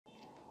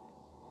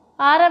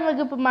ஆறாம்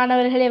வகுப்பு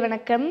மாணவர்களே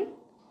வணக்கம்.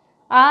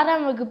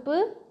 ஆறாம் வகுப்பு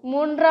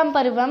 3ஆம்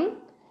பருவம்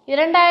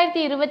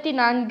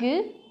 2024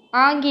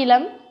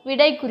 ஆங்கிலம்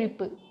விடை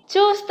குறிப்பு.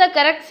 Choose the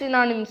correct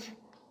synonyms.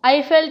 I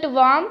felt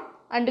warm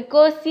and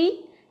cozy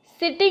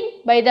sitting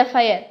by the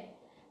fire.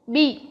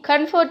 B.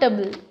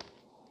 Comfortable.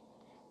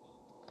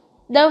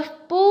 The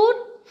poor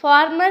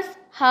farmer's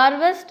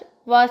harvest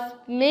was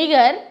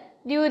meager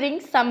during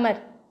summer.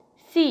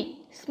 C.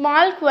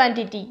 Small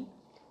quantity.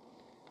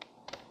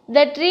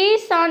 The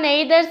trees on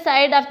either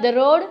side of the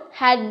road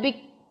had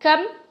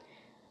become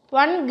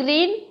one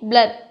green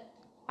blur.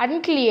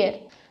 Unclear.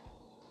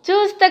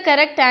 Choose the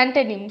correct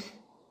antonyms.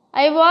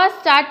 I was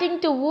starting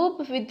to whoop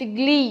with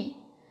glee.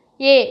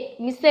 A.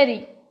 Misery.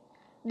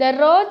 The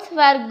roads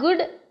were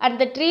good and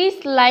the trees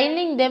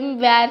lining them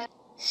were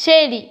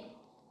shady.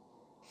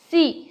 C.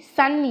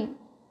 Sunny.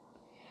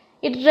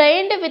 It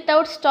rained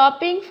without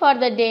stopping for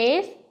the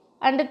days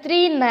and 3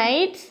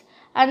 nights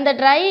and the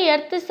dry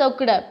earth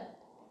soaked up.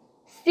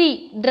 C.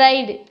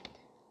 Dried.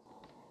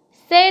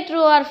 Say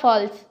true or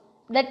false.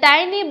 The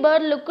tiny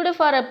bird looked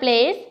for a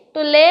place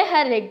to lay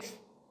her eggs.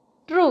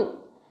 True.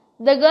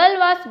 The girl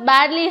was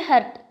badly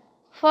hurt.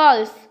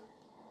 False.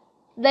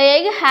 The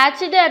egg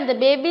hatched and the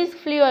babies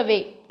flew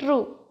away.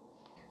 True.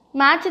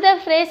 Match the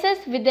phrases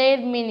with their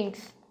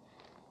meanings.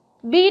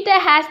 Beat a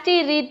hasty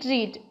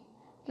retreat.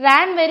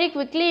 Ran very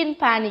quickly in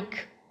panic.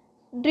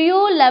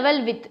 Drew level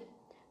with.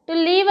 To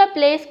leave a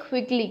place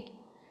quickly.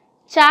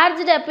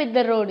 Charged up with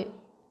the road.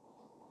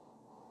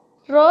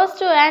 Rose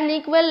to an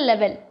equal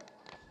level.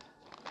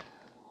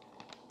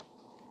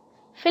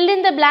 Fill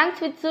in the blanks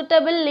with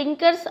suitable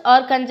linkers or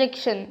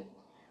conjunction.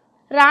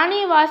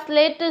 Rani was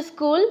late to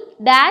school.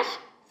 Dash.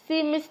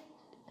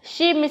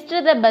 She missed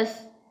the bus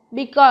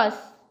because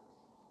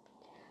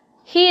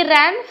he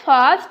ran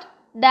fast.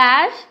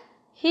 Dash.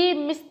 He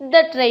missed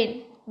the train.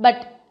 But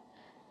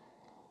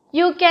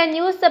you can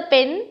use a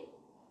pen.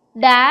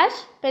 Dash.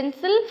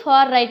 Pencil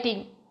for writing.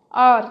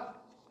 Or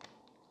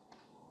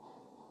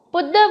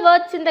put the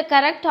words in the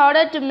correct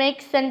order to make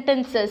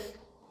sentences.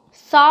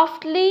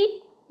 Softly,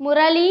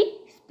 Murali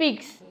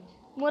speaks.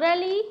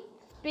 Murali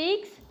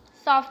speaks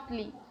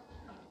softly.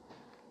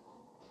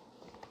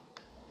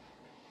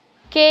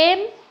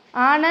 Came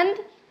Anand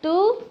to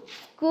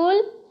school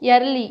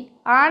early.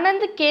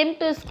 Anand came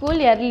to school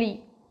early.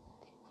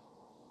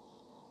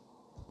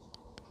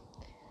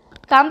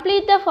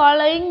 Complete the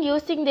following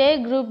using their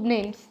group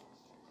names.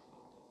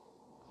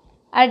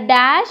 A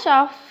dash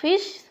of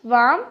fish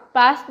swam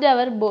past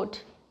our boat.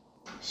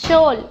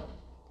 Shoal.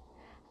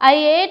 I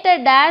ate a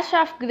dash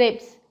of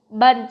grapes.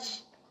 Bunch.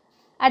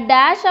 A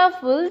dash of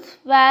wolves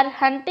were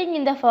hunting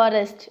in the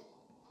forest.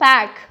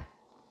 Pack.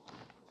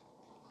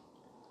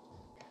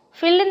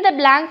 Fill in the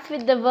blanks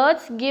with the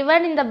words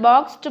given in the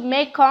box to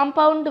make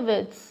compound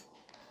words.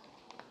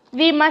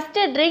 We must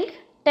drink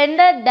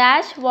tender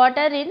dash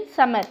water in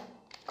summer.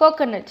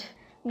 Coconut.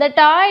 The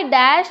toy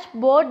dash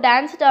boat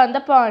danced on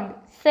the pond.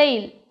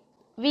 Sail.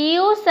 We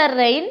use a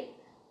rain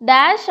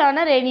dash on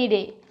a rainy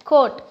day.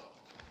 Coat.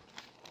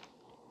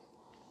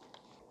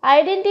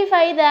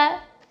 Identify the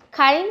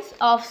kinds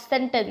of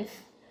sentence.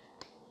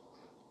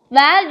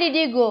 Where did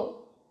you go?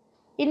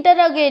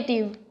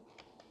 Interrogative.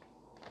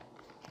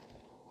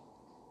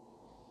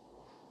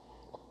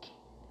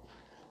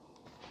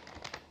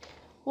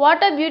 What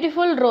a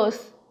beautiful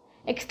rose!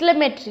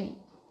 Exclamatory.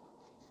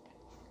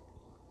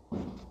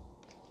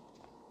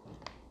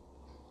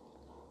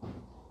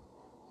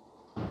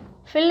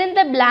 Fill in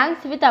the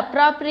blanks with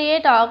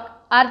appropriate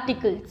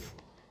articles.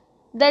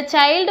 The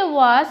child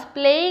was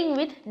playing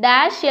with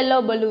dash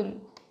yellow balloon.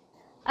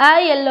 A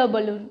yellow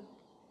balloon.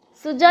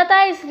 Sujata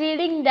is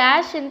reading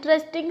dash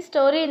interesting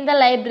story in the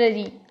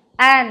library.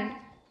 And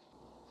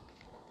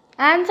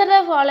answer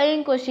the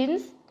following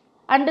questions.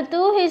 And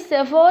to his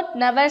effort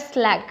never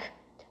slack.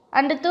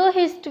 And to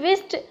his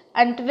twist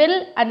and twill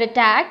and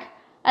tack.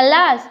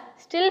 Alas,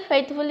 still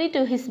faithfully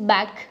to his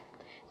back.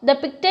 The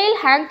pigtail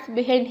hangs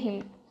behind him.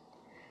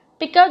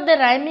 Pick out the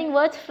rhyming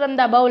words from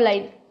the above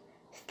line.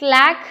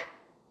 Slack,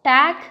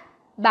 tack,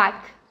 back.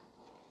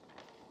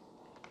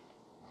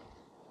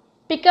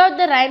 Pick out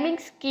the rhyming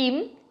scheme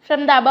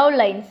from the above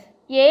lines.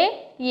 A.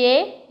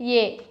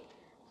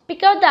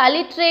 Pick out the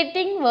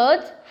alliterating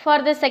words for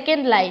the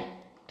second line.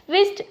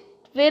 Twist,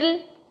 twill,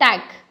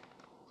 tack.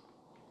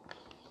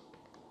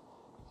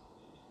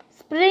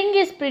 Spring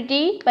is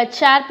pretty but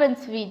sharp and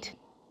sweet.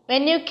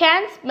 When you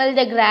can smell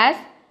the grass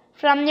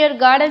from your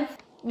garden,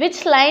 which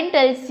line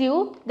tells you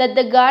that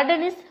the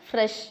garden is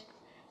fresh?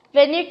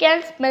 When you can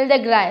smell the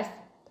grass.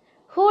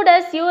 Who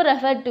does you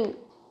refer to?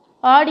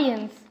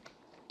 Audience.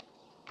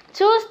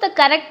 Choose the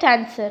correct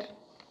answer.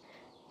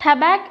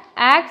 Tabak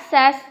acts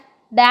as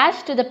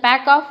dash to the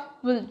pack of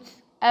wolves,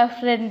 a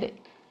friend.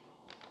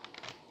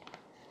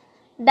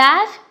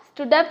 Dash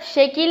stood up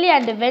shakily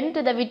and went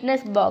to the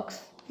witness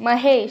box.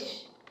 Mahesh.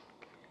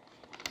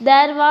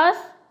 There was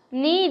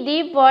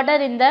knee-deep water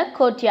in the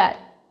courtyard.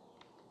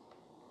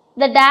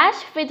 The dash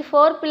with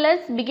 4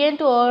 pillars began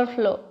to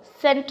overflow.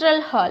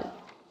 Central Hall.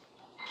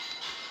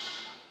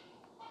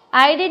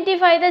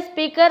 Identify the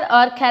speaker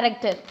or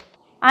character.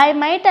 I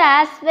might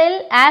as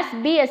well as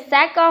be a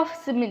sack of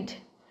cement.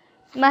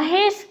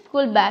 Mahesh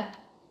Kulbak.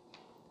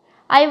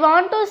 I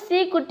want to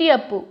see Kutti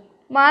Appu.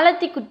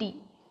 Malati Kutti.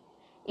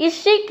 Is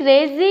she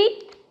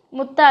crazy?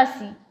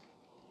 Muttasi.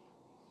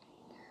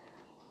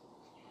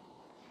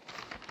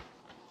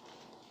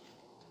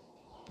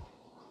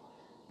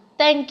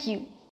 Thank you.